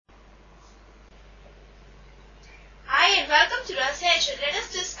attention, let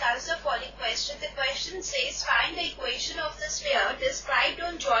us discuss the following question. The question says, find the equation of the sphere described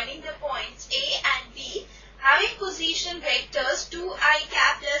on joining the points A and B having position vectors 2i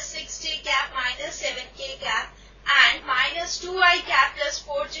cap plus 6j cap minus 7k cap and minus 2i cap plus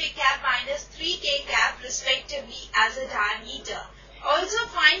 4j cap minus 3k cap respectively as a diameter. Also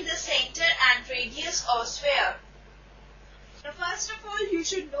find the center and radius of sphere. Now first of all, you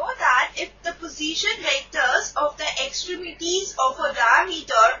should know that if the position vectors of the extremities of a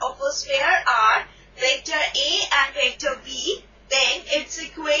diameter of a sphere are vector A and vector B, then its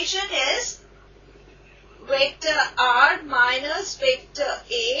equation is vector R minus vector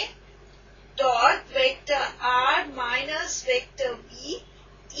A dot vector R minus vector B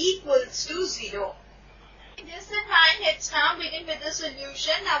equals to 0. In this in mind, let's now begin with the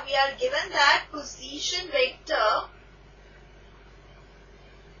solution. Now we are given that position vector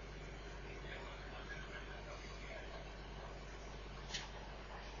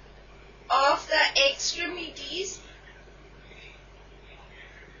of the extremities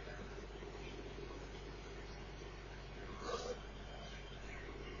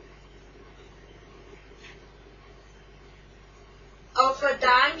of a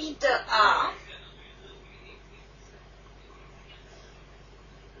diameter R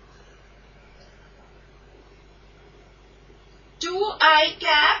two I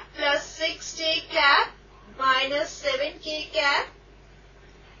cap plus 6j cap minus 7k cap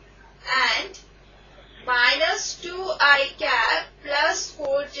and minus 2i cap plus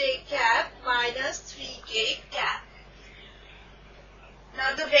 4j cap minus 3k cap.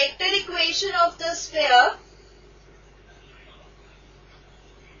 Now the vector equation of the sphere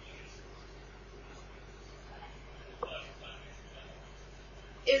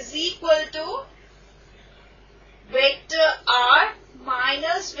is equal to vector R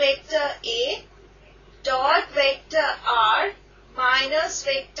minus vector A dot vector R minus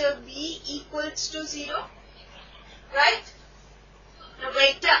vector B equals to 0, right? Now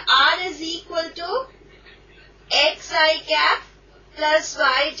vector R is equal to xi cap plus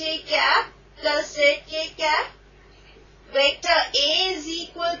yj cap plus zk cap. Vector A is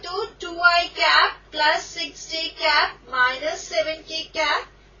equal to 2i cap plus 6j cap minus 7k cap,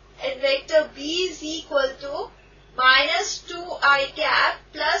 and vector B is equal to minus 2i cap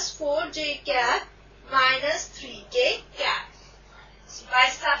plus 4j cap minus 3k cap. So by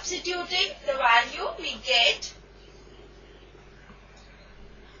substituting the value, we get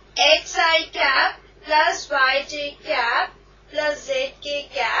xi cap plus yj cap plus zk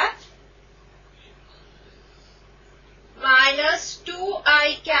cap minus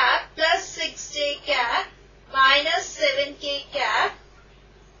 2i cap plus 6j cap minus 7k cap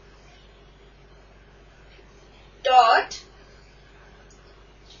dot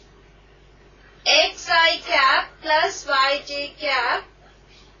xi cap plus yj cap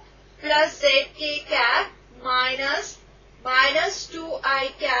plus zk cap minus 2i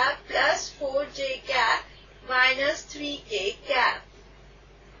cap plus 4j cap minus 3k cap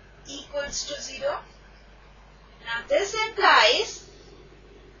equals to 0. Now this implies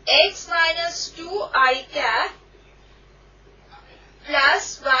x minus 2i cap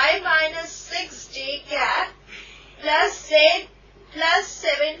plus y minus 6j cap plus z plus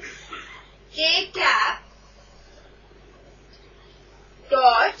 7k cap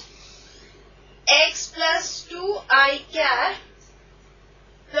dot x plus 2i cap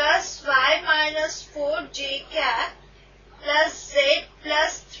plus y minus 4j cap plus z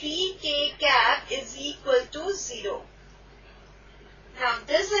plus 3k cap is equal to 0. Now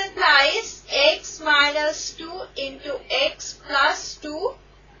this implies x minus 2 into x plus 2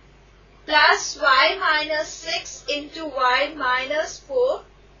 plus y minus 6 into y minus 4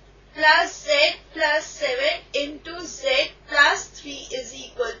 plus z plus 7 into z plus 3 is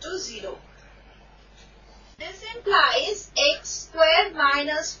equal to 0. This implies x square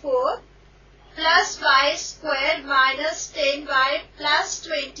minus 4 plus y square minus 10y plus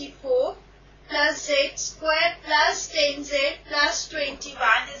 24 plus z square plus 10z plus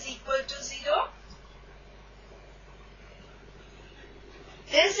 21 is equal to 0.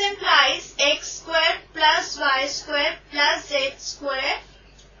 This implies x square plus y square plus z square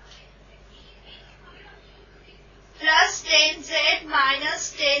plus 10z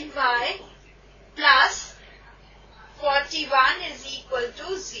minus 10y plus 41 is equal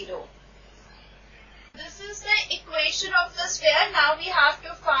to 0. This is the equation of the sphere. Now we have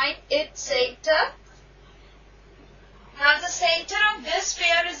to find its center. Now the center of this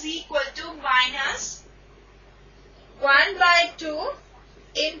sphere is equal to minus 1 by 2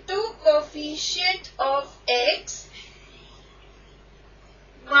 into coefficient of x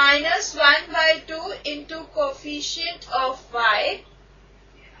minus 1 by 2 into coefficient of y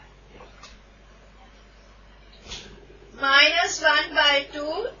minus 1 by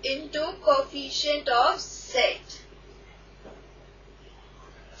 2 into coefficient of z.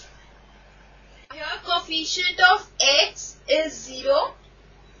 Here coefficient of x is 0,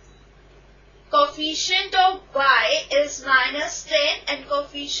 coefficient of y is minus 10 and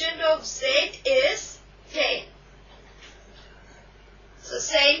coefficient of z is 10. So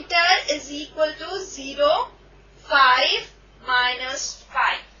center is equal to 0, 5, minus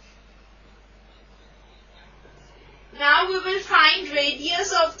 5. Now we will find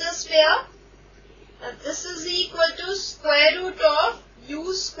radius of the sphere. Now this is equal to square root of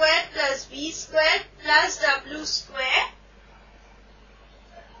u square plus v square plus w square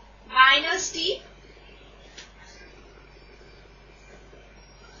minus t.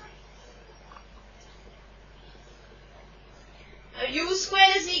 Now u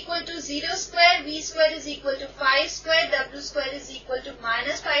square is equal to 0 square, v square is equal to 5 square, w square is equal to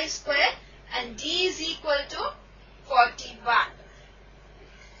minus 5 square, and d is equal to 41.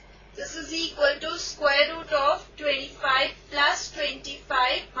 This is equal to square root of 25 plus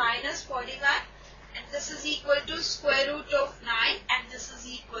 25 minus 41, and this is equal to square root of 9, and this is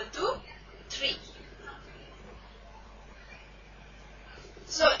equal to 3.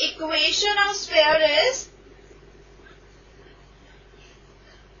 So equation of sphere is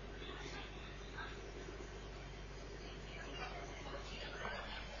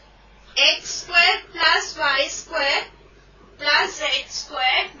x square plus y square plus z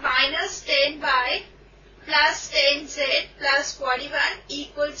square minus 10 by plus 10z plus 41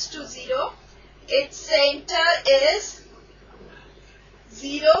 equals to 0. Its center is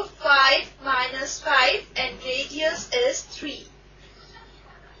 0, 5, minus 5 and radius is 3.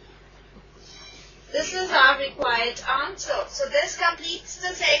 This is our required answer. So this completes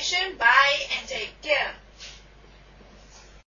the section.